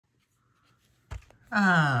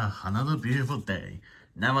Ah, another beautiful day.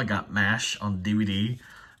 Now I got MASH on DVD.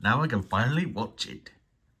 Now I can finally watch it.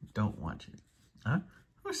 Don't watch it. Huh?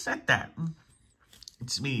 Who said that?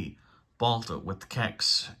 It's me, Balto, with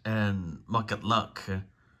THX and Market Luck.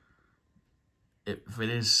 If it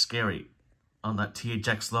is scary on that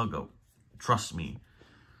THX logo, trust me.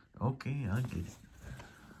 Okay, I get it.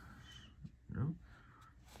 Nope.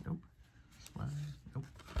 Nope. Nope.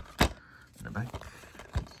 In the back.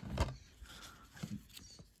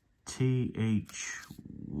 TH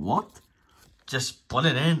what? Just put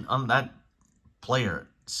it in on that player.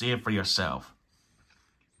 See it for yourself.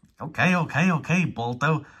 Okay,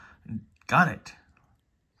 Balto. Got it.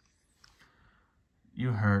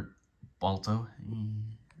 You heard, Balto.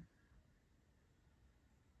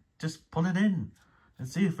 Just put it in and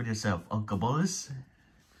see it for yourself, Uncle Boris.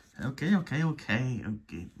 Okay.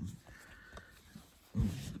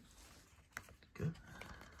 Good.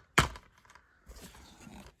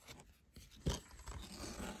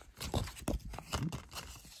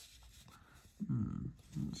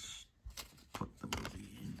 Let's put the movie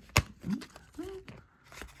in.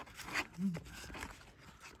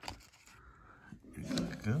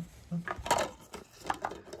 Good.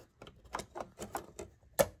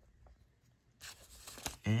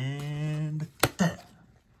 And that.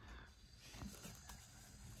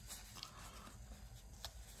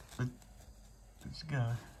 Let's go.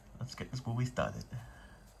 Let's get this movie started.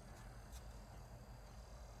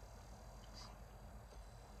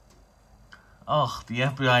 Oh, the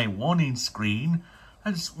FBI warning screen.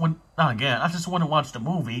 I just want to watch the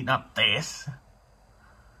movie, not this.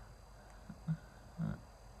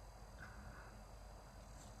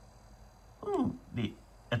 Ooh, the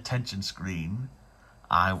attention screen.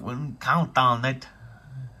 I wouldn't count on it.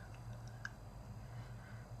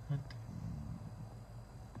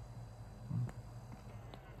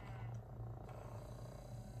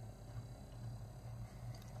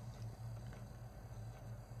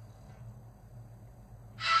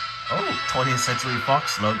 Oh, 20th Century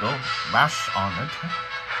Fox logo, MASH on it.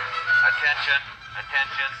 Attention.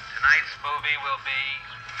 Tonight's movie will be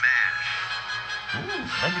MASH. Ooh,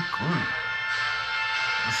 very cool.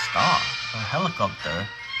 The star, a helicopter.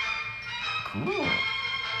 Cool.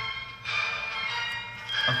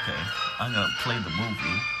 Okay, I'm gonna play the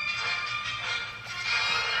movie.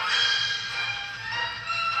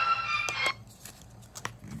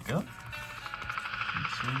 There you go.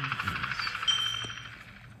 This one is...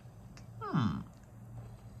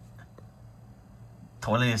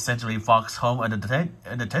 20th Century Fox Home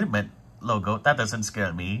Entertainment logo. That doesn't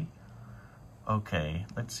scare me. Okay,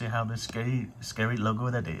 let's see how this scary logo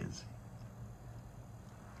that is.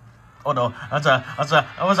 Oh no, what's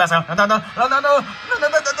that sound? No.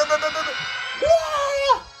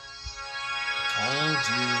 Told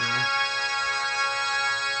you.